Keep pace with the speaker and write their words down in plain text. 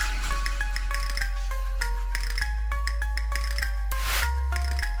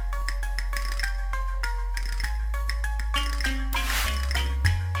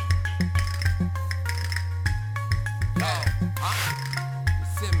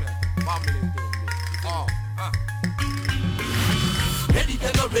family thing. Ready,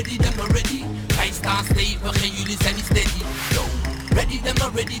 them not ready, them not ready. Wij staan stevig en jullie zijn niet steady. Yo. Ready, them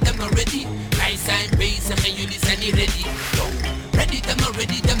not ready, them not ready. Wij zijn bezig en jullie zijn niet ready. Yo. Ready, them not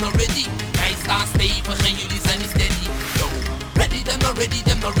ready, them not ready. Wij staan stevig en jullie zijn niet steady. Yo. Ready, them not ready,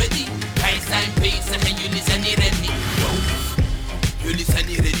 them not ready. Wij zijn bezig en jullie zijn niet ready. Yo. Jullie zijn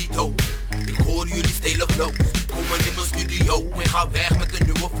niet ready, though. Ik hoor jullie stelen flows. Komen in mijn studio en ga weg met een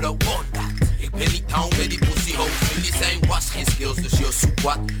nieuwe flow. Ik ben niet down met die pussy hoes. Jullie zijn was geen skills, dus je zoekt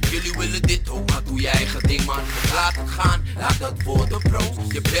wat. Jullie willen dit ook, maar doe je eigen ding man. Laat het gaan, laat het voor de pros.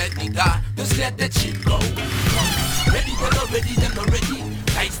 Je bent niet daar, dus let that shit go. Ready, them not ready, them not ready.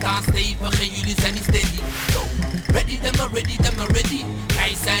 Wij staan stevig en jullie zijn niet steady. Yo. Ready, them not ready, them not ready.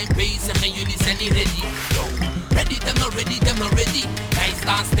 Wij zijn bezig en jullie zijn niet ready. Yo. Ready, them not ready, them not ready. Wij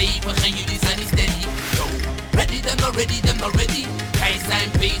staan stevig en jullie zijn niet steady. Yo. Ready, them not ready, them not ready. Wij zijn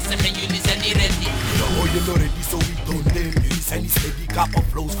bezig en jullie zijn niet ready. Oh, you know ready, so we done them. Jullie zijn niet steady, kappa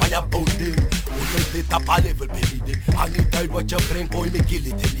flows, Faya bonding. Onder dit tapa level belly. Hang niet uit wat je brengt, gooi me kill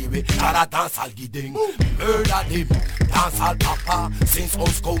it anyway. Kara dans al die ding. Murder them, dans al papa. Sinds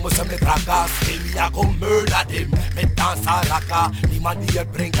ons komen ze met raka. Stelia go murder them. Met dans al raka. Niemand die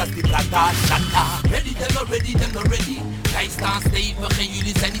het brengt als die brada. Shata. Ready, them not ready, them not ready. Wij staan stevig en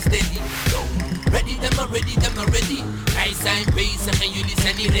jullie zijn niet steady. Yo. Ready, them not ready, them not ready. Wij zijn bezig en jullie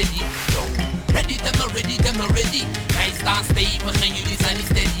zijn niet ready. Yo. Ready, them not ready, them not ready. Wij staan stevig en jullie zijn niet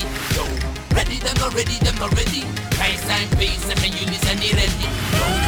steady. Yo. Ready, them not ready, them not ready. Wij zijn bezig en jullie zijn niet ready. Yo.